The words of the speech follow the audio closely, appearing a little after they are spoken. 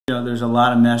There's a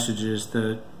lot of messages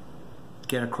that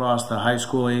get across to high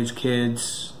school age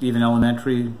kids, even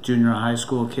elementary, junior high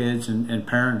school kids, and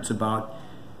parents about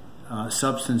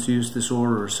substance use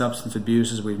disorder or substance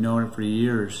abuse as we've known it for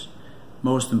years.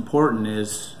 Most important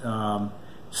is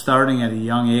starting at a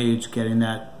young age, getting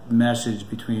that message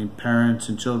between parents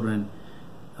and children,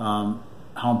 how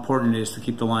important it is to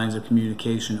keep the lines of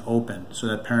communication open so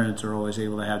that parents are always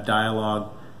able to have dialogue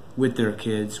with their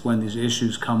kids when these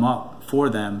issues come up for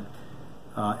them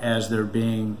as they're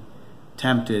being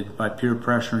tempted by peer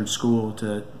pressure in school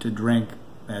to drink.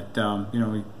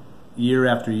 Year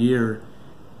after year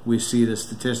we see the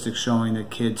statistics showing that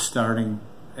kids starting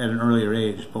at an earlier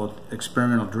age, both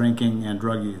experimental drinking and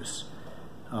drug use.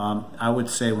 I would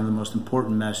say one of the most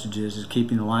important messages is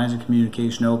keeping the lines of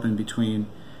communication open between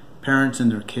parents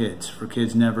and their kids, for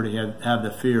kids never to have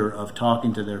the fear of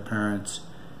talking to their parents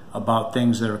about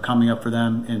things that are coming up for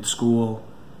them in school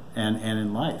and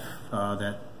in life.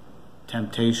 That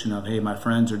temptation of, hey, my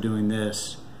friends are doing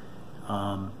this.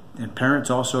 And parents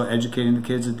also educating the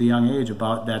kids at the young age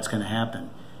about that's going to happen.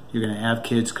 You're going to have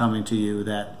kids coming to you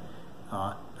that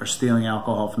are stealing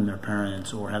alcohol from their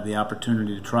parents or have the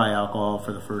opportunity to try alcohol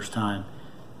for the first time.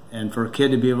 And for a kid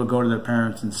to be able to go to their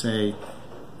parents and say,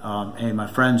 hey, my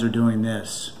friends are doing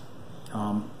this,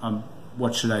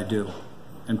 what should I do?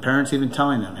 And parents even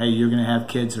telling them, hey, you're going to have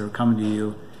kids that are coming to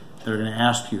you, they're going to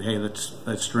ask you, hey,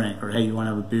 let's drink, or hey, you want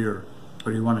to have a beer,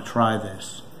 or you want to try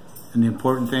this. And the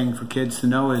important thing for kids to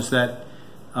know is that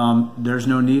there's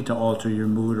no need to alter your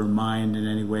mood or mind in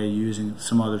any way using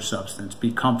some other substance.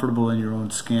 Be comfortable in your own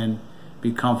skin,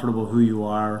 be comfortable who you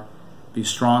are, be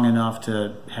strong enough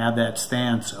to have that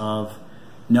stance of,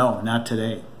 no, not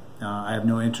today. I have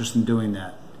no interest in doing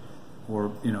that.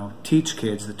 Or, teach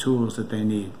kids the tools that they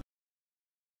need.